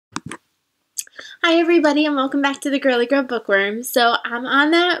Hi everybody and welcome back to the Girly Girl Bookworm. So I'm on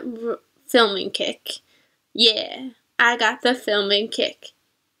that filming kick. Yeah, I got the filming kick.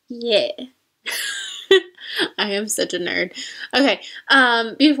 Yeah. I am such a nerd. Okay,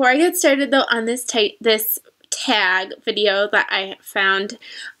 before I get started though on this tag video that I found,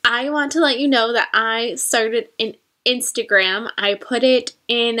 I want to let you know that I started an Instagram. I put it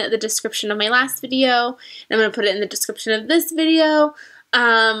in the description of my last video, and I'm going to put it in the description of this video.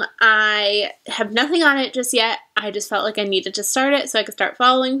 I have nothing on it just yet. I just felt like I needed to start it so I could start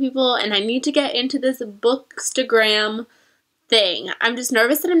following people, and I need to get into this Bookstagram thing. I'm just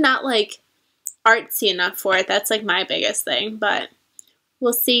nervous that I'm not like artsy enough for it. That's like my biggest thing, but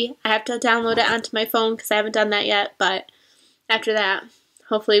we'll see. I have to download it onto my phone because I haven't done that yet, but after that,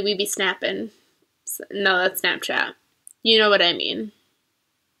 hopefully we be snapping. No, that's Snapchat. You know what I mean.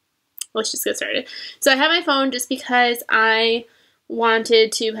 Let's just get started. So I have my phone just because I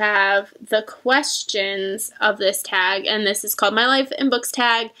wanted to have the questions of this tag, and this is called My Life in Books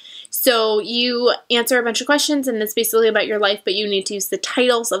tag. So you answer a bunch of questions, and it's basically about your life, but you need to use the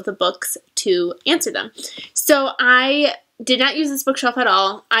titles of the books to answer them. So I did not use this bookshelf at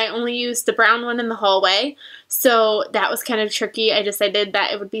all. I only used the brown one in the hallway, so that was kind of tricky. I decided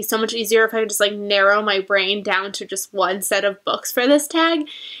that it would be so much easier if I could just like narrow my brain down to just one set of books for this tag,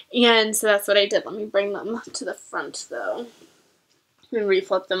 and so that's what I did. Let me bring them to the front though and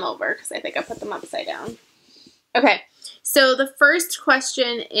reflip them over because I think I put them upside down. Okay, so the first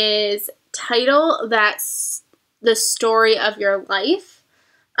question is title that's the story of your life.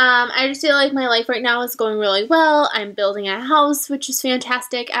 I just feel like my life right now is going really well. I'm building a house, which is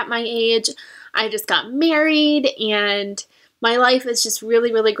fantastic at my age. I just got married, and my life is just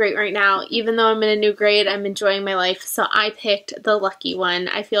really, really great right now. Even though I'm in a new grade, I'm enjoying my life, so I picked the lucky one.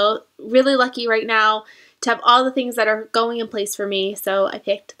 I feel really lucky right now to have all the things that are going in place for me, so I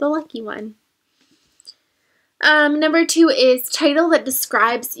picked the lucky one. Number 2 is title that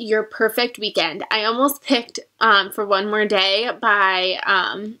describes your perfect weekend. I almost picked For One More Day by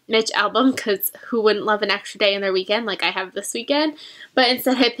Mitch Albom, because who wouldn't love an extra day in their weekend like I have this weekend? But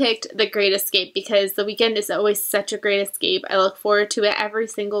instead I picked The Great Escape because the weekend is always such a great escape. I look forward to it every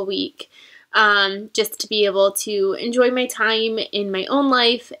single week. Just to be able to enjoy my time in my own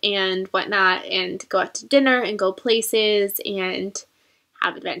life and whatnot, and go out to dinner and go places and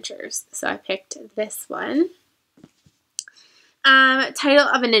have adventures. So I picked this one. Title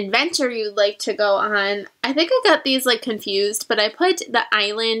of an adventure you'd like to go on. I think I got these like confused, but I put The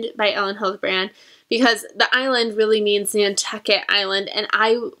Island by Ellen Hildebrand because the island really means Nantucket Island, and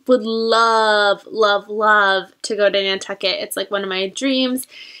I would love, love, love to go to Nantucket. It's like one of my dreams.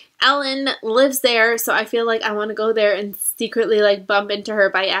 Ellen lives there, so I feel like I want to go there and secretly like bump into her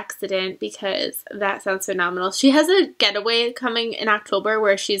by accident because that sounds phenomenal. She has a getaway coming in October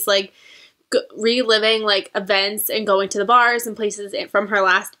where she's like reliving like events and going to the bars and places from her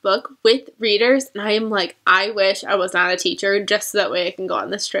last book with readers, and I am like, I wish I was not a teacher just so that way I can go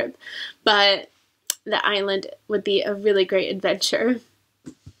on this trip. But the island would be a really great adventure.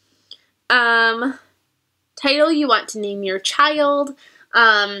 Title you want to name your child.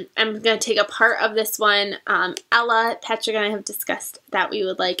 I'm going to take a part of this one. Ella, Patrick and I have discussed that we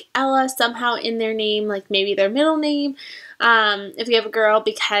would like Ella somehow in their name, like maybe their middle name, if we have a girl,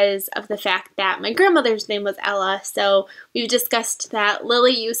 because of the fact that my grandmother's name was Ella. So we've discussed that.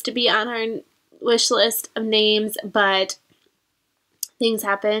 Lily used to be on our wish list of names, but things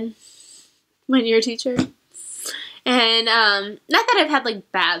happen when you're a teacher. And, not that I've had,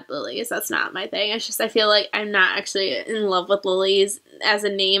 like, bad lilies. That's not my thing. It's just I feel like I'm not actually in love with lilies as a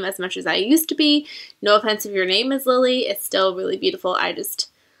name as much as I used to be. No offense if your name is Lily. It's still really beautiful.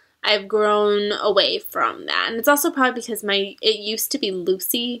 I've grown away from that. And it's also probably because it used to be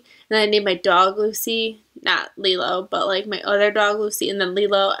Lucy, and I named my dog Lucy. Not Lilo, but, like, my other dog Lucy, and then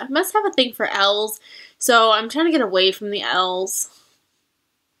Lilo. I must have a thing for L's, so I'm trying to get away from the L's.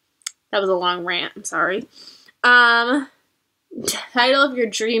 That was a long rant. I'm sorry. Title of your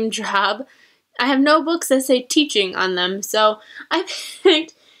dream job. I have no books that say teaching on them, so I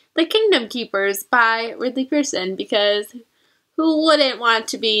picked The Kingdom Keepers by Ridley Pearson because who wouldn't want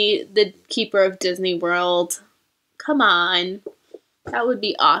to be the keeper of Disney World? Come on. That would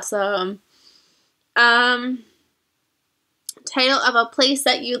be awesome. Title of a place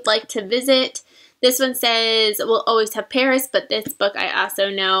that you'd like to visit. This one says we'll always have Paris, but this book I also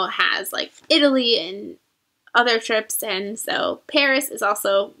know has like Italy and other trips, and so Paris is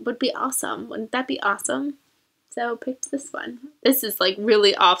also would be awesome. Wouldn't that be awesome? So picked this one. This is like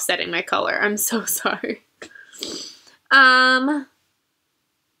really offsetting my color. I'm so sorry. Title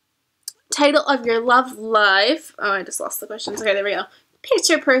of your love life. Oh, I just lost the questions. Okay, there we go.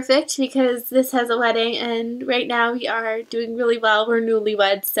 picture perfect because this has a wedding and right now we are doing really well. We're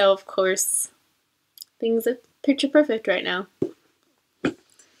newlyweds, so of course things are picture perfect right now.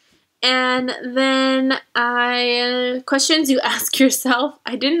 And then questions you ask yourself.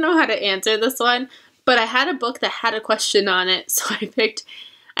 I didn't know how to answer this one, but I had a book that had a question on it, so I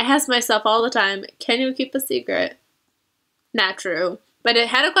ask myself all the time, can you keep a secret? Not true, but it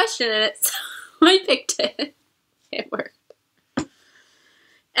had a question in it, so I picked it. It worked.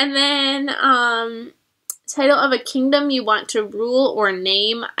 And then, title of a kingdom you want to rule or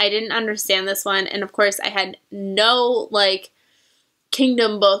name. I didn't understand this one, and of course I had no, like,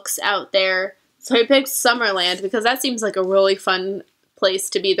 kingdom books out there, so I picked Summerland because that seems like a really fun place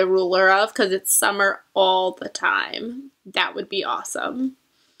to be the ruler of because it's summer all the time. That would be awesome.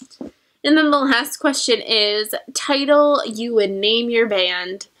 And then the last question is title you would name your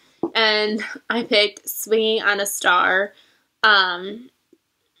band, and I picked Swinging on a Star.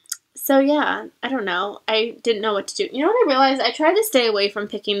 So yeah, I don't know. I didn't know what to do. You know what I realized? I tried to stay away from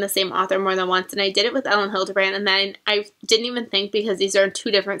picking the same author more than once, and I did it with Ellen Hildebrand, and then I didn't even think because these are 2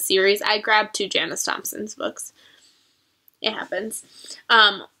 different series. I grabbed 2 Janice Thompson's books. It happens.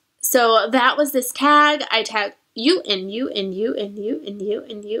 So that was this tag. I tagged you and you and you and you and you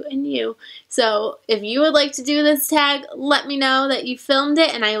and you and you. So if you would like to do this tag, let me know that you filmed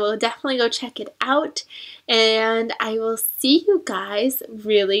it and I will definitely go check it out. And I will see you guys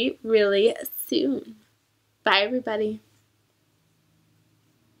really, really soon. Bye, everybody.